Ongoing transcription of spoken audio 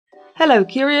Hello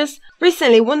Curious!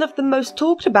 Recently, one of the most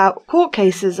talked about court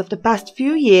cases of the past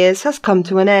few years has come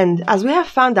to an end, as we have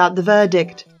found out the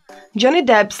verdict. Johnny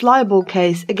Depp's libel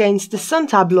case against the Sun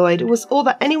tabloid was all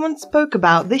that anyone spoke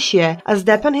about this year, as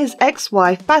Depp and his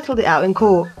ex-wife battled it out in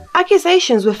court.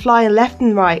 Accusations were flying left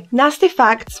and right, nasty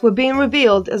facts were being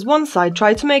revealed as one side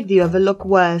tried to make the other look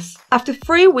worse. After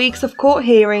 3 weeks of court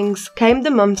hearings came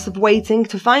the months of waiting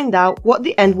to find out what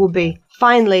the end will be.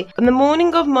 Finally, on the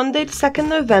morning of Monday, 2nd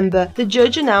November, the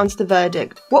judge announced the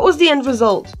verdict. What was the end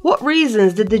result? What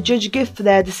reasons did the judge give for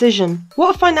their decision?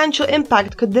 What financial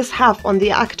impact could this have on the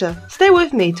actor? Stay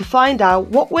with me to find out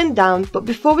what went down, but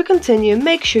before we continue,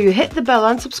 make sure you hit the bell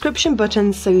and subscription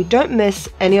buttons so you don't miss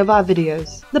any of our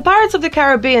videos. The Pirates of the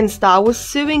Caribbean star was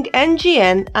suing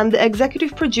NGN and the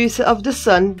executive producer of The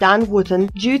Sun, Dan Wootton,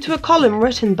 due to a column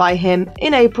written by him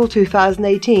in April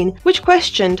 2018, which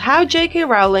questioned how J.K.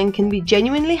 Rowling can be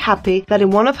genuinely happy that in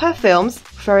one of her films,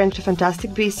 referring to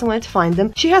Fantastic Beasts and Where to Find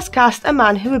Them, she has cast a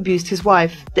man who abused his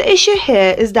wife. The issue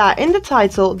here is that in the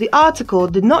title, the article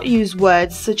did not use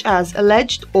words such as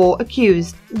alleged or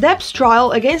accused. Depp's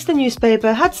trial against the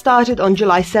newspaper had started on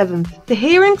July 7th. The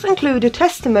hearings included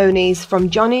testimonies from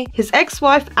Johnny, his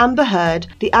ex-wife Amber Heard,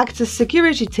 the actor's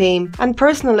security team and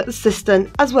personal assistant,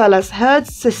 as well as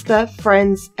Heard's sister,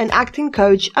 friends, and acting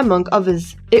coach, among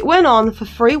others. It went on for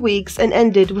 3 weeks and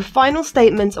ended with final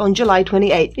statements on July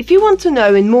 28th. If you want to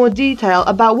know in more detail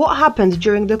about what happened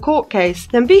during the court case,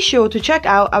 then be sure to check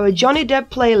out our Johnny Depp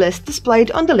playlist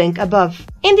displayed on the link above.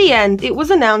 In the end, it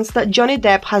was announced that Johnny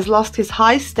Depp has lost his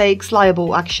high-stakes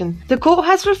libel action. The court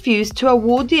has refused to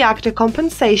award the actor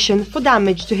compensation for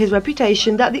damage to his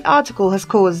reputation that the article has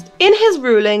caused. In his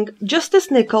ruling,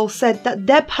 Justice Nichols said that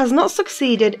Depp has not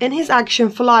succeeded in his action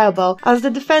for libel, as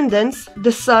the defendants,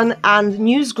 The Sun and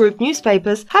News Group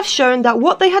newspapers, have shown that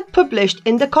what they had published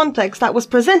in the context that was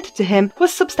presented to him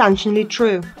was substantially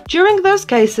true. During those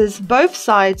cases, both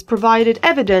sides provided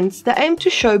evidence that aimed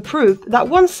to show proof that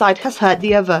one side has hurt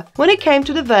the other. When it came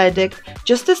to the verdict,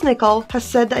 Justice Nichols has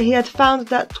said that he had found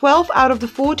that 12 out of the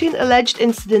 14 alleged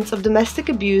incidents of domestic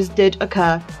abuse did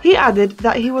occur. He added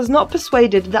that he was not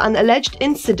persuaded that an alleged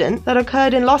incident that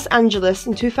occurred in Los Angeles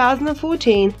in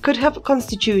 2014 could have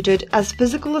constituted as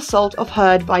physical assault of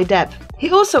Heard by Depp. He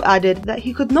also added that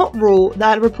he could not rule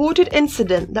that a reported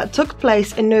incident that took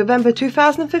place in November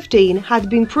 2015 had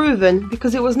been proven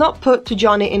because it was not put to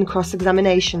Johnny in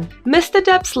cross-examination. Mr.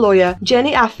 Depp's lawyer,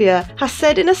 Jenny Afia, has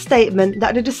said in a statement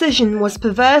that the decision was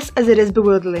perverse as it is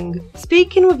bewildering.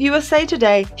 Speaking with USA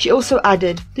Today, she also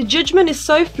added, "The judgment is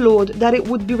so flawed that it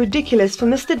would be ridiculous for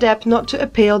Mr. Depp not to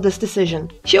appeal this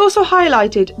decision." She also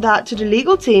highlighted that to the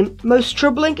legal team, most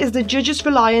troubling is the judge's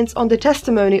reliance on the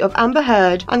testimony of Amber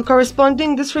Heard and corresponding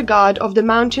disregard of the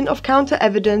mountain of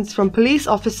counter-evidence from police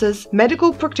officers,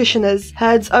 medical practitioners,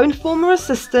 Heard's own former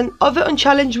assistant, other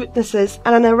unchallenged witnesses,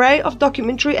 and an array of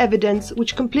documentary evidence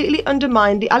which completely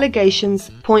undermined the allegations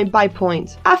point by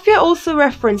point. Afia also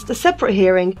referenced a separate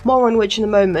hearing, more on which in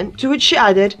a moment, to which she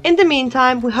added, "In the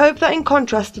meantime, we hope that in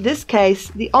contrast to this case,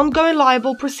 the ongoing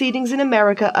libel proceedings in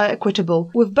America are equitable,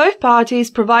 with both parties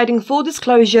providing full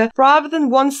disclosure rather than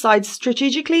one side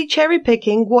strategically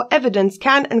cherry-picking what evidence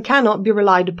can and cannot be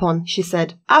relied upon," she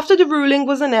said. After the ruling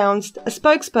was announced, a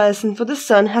spokesperson for The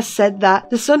Sun has said that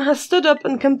The Sun has stood up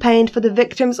and campaigned for the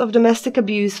victims of domestic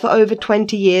abuse for over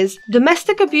 20 years.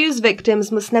 Domestic abuse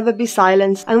victims must never be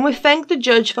silenced, and we thank the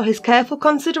judge for his careful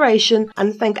consideration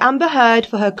and thank Amber Heard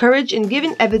for her courage in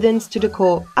giving evidence to the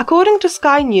court. According to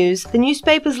Sky News, the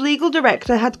newspaper's legal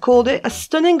director had called it a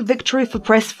stunning victory for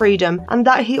press freedom, and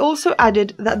that he also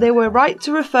added that they were right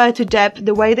to refer to Depp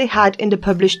the way they had in the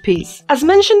published piece. As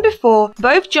mentioned before,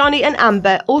 both Johnny and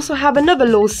Amber also have another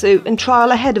lawsuit and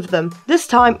trial ahead of them, this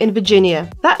time in Virginia.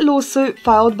 That lawsuit,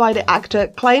 filed by the actor,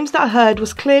 claims that Heard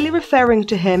was clearly referring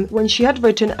to him when she had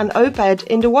written an op-ed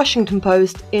in the Washington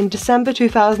Post in December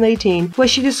 2018, where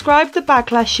she described the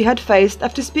backlash she had faced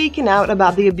after speaking out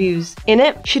about the abuse. In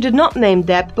it, she did not name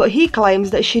Depp, but he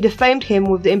claims that she defamed him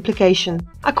with the implication.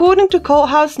 According to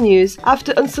Courthouse News,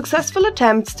 after unsuccessful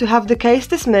attempts to have the case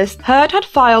dismissed, Heard had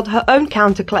filed her own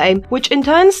counterclaim, which in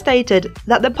turn stated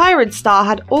that the Pirate star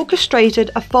had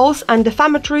orchestrated a false and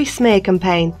defamatory smear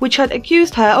campaign, which had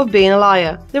accused her of being a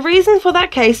liar. The reason for that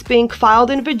case being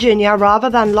filed in Virginia rather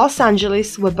than Los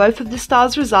Angeles, where both of the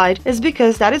stars reside, is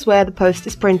because that is where the Post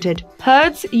is printed.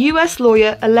 Heard's US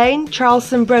lawyer Elaine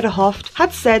Charlson Brederhoft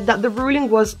had said that the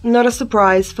ruling was not a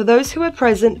surprise for those who were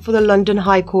present for the London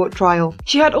High Court trial.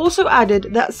 She had also added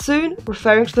that soon,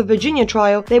 referring to the Virginia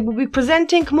trial, they will be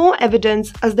presenting more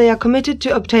evidence as they are committed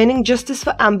to obtaining justice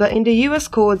for Amber Amber in the US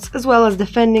courts, as well as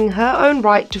defending her own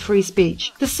right to free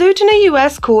speech. The suit in the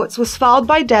US courts was filed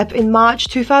by Depp in March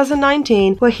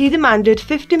 2019, where he demanded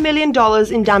 $50 million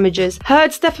in damages.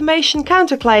 Heard's defamation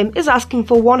counterclaim is asking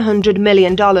for $100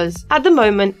 million. At the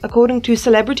moment, according to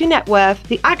Celebrity Net Worth,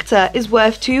 the actor is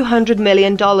worth $200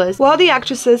 million, while the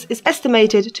actress's is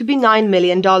estimated to be $9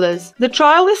 million. The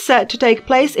trial is set to take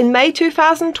place in May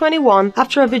 2021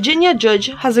 after a Virginia judge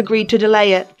has agreed to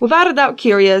delay it. Without a doubt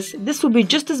curious, this will be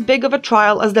just as big of a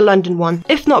trial as the London one,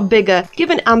 if not bigger,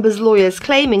 given Amber's lawyers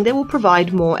claiming they will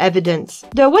provide more evidence.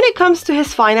 Though when it comes to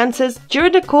his finances,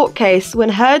 during the court case when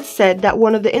Heard said that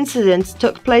one of the incidents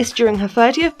took place during her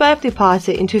 30th birthday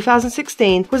party in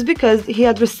 2016 was because he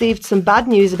had received some bad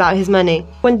news about his money.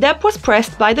 When Depp was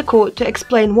pressed by the court to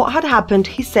explain what had happened,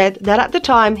 he said that at the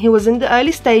time he was in the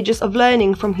early stages of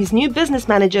learning from his new business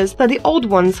managers that the old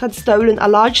ones had stolen a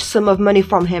large sum of money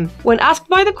from him. When asked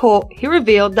by the court, he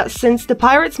revealed that since the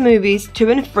Pirates movies 2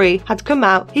 and 3 had come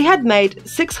out, he had made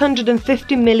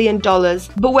 $650 million,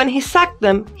 but when he sacked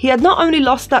them, he had not only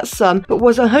lost that sum, but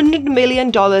was $100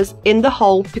 million in the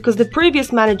hole because the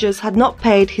previous managers had not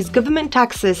paid his government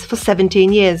taxes for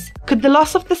 17 years. Could the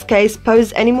loss of this case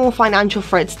pose any more financial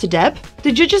threats to Depp?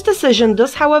 The judge's decision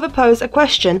does, however, pose a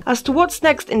question as to what's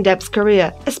next in Depp's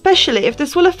career, especially if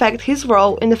this will affect his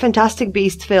role in the Fantastic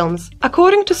Beasts films.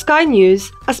 According to Sky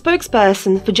News, a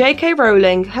spokesperson for J.K.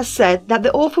 Rowling has said that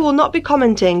the author will not be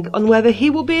commenting on whether he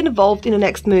will be involved in the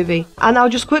next movie. And I'll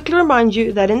just quickly remind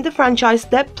you that in the franchise,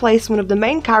 Depp plays one of the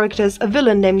main characters, a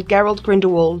villain named Geralt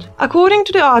Grindelwald. According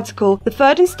to the article, the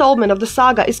third installment of the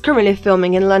saga is currently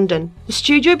filming in London. The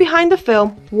studio behind the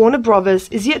film, Warner Brothers,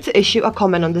 is yet to issue a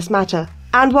comment on this matter.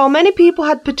 And while many people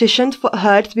had petitioned for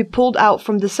Heard to be pulled out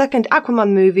from the second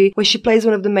Aquaman movie, where she plays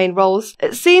one of the main roles,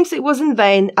 it seems it was in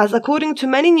vain, as according to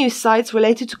many news sites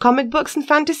related to comic books and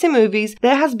fantasy movies,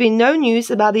 there has been no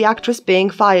news about the actress being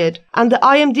fired. And the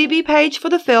IMDb page for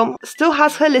the film still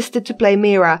has her listed to play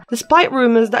Mira, despite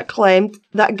rumours that claimed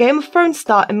that Game of Thrones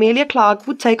star Emilia Clarke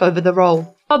would take over the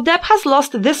role. While Depp has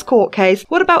lost this court case,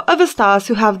 what about other stars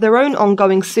who have their own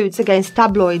ongoing suits against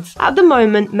tabloids? At the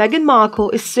moment, Meghan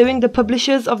Markle is suing the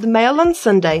publishers of the Mail on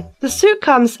Sunday. The suit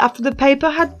comes after the paper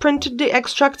had printed the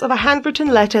extract of a handwritten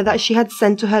letter that she had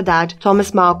sent to her dad,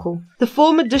 Thomas Markle. The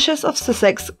former Duchess of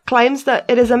Sussex claims that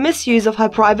it is a misuse of her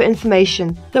private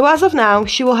information, though as of now,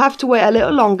 she will have to wait a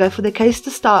little longer for the case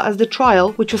to start, as the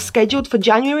trial, which was scheduled for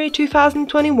January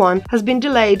 2021, has been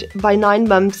delayed by 9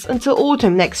 months until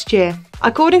autumn next year.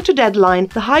 According to Deadline,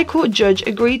 the High Court judge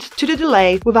agreed to the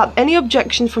delay without any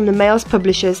objection from the Mail's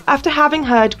publishers after having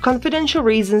heard confidential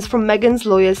reasons from Meghan's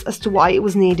lawyers as to why it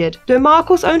was needed. Though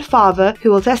Markle's own father,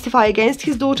 who will testify against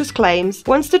his daughter's claims,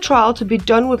 wants the trial to be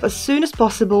done with as soon as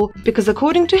possible because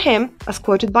according to him, as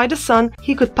quoted by The Sun,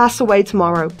 he could pass away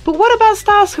tomorrow. But what about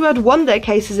stars who had won their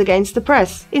cases against the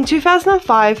press? In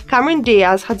 2005, Cameron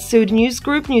Diaz had sued News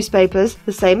Group newspapers,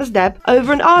 the same as Depp,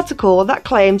 over an article that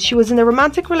claimed she was in a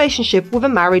romantic relationship with a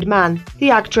married man.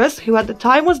 The actress, who at the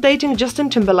time was dating Justin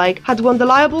Timberlake, had won the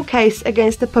libel case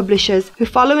against the publishers, who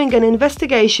following an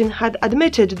investigation had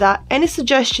admitted that any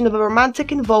suggestion of a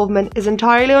romantic involvement is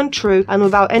entirely untrue and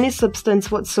without any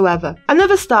substance whatsoever.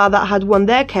 Another star that had won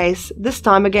their case, this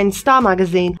time against Star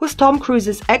magazine, was Tom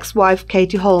Cruise's ex-wife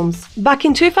Katie Holmes. Back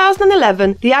in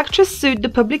 2011, the actress sued the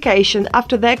publication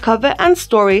after their cover and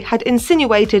story had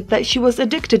insinuated that she was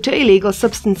addicted to illegal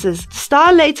substances. The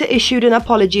star later issued an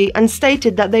apology and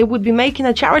stated that they would be making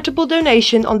a charitable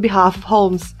donation on behalf of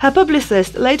Holmes. Her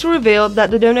publicist later revealed that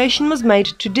the donation was made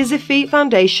to Dizzy Feet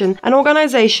Foundation, an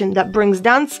organization that brings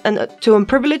dance to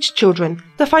unprivileged children.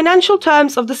 The financial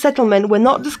terms of the settlement were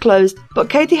not disclosed, but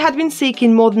Katie had been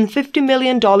seeking more than $50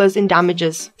 million in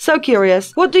damages. So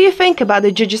curious, what do you think about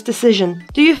the judge's decision?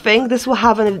 Do you think this will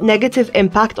have a negative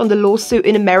impact on the lawsuit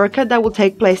in America that will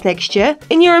take place next year?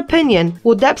 In your opinion,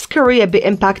 will Depp's career be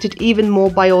impacted even more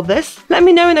by all this? Let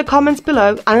me know in the comments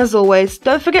below, and as always,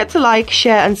 don't forget to like,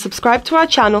 share and subscribe to our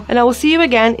channel, and I will see you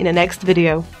again in the next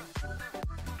video.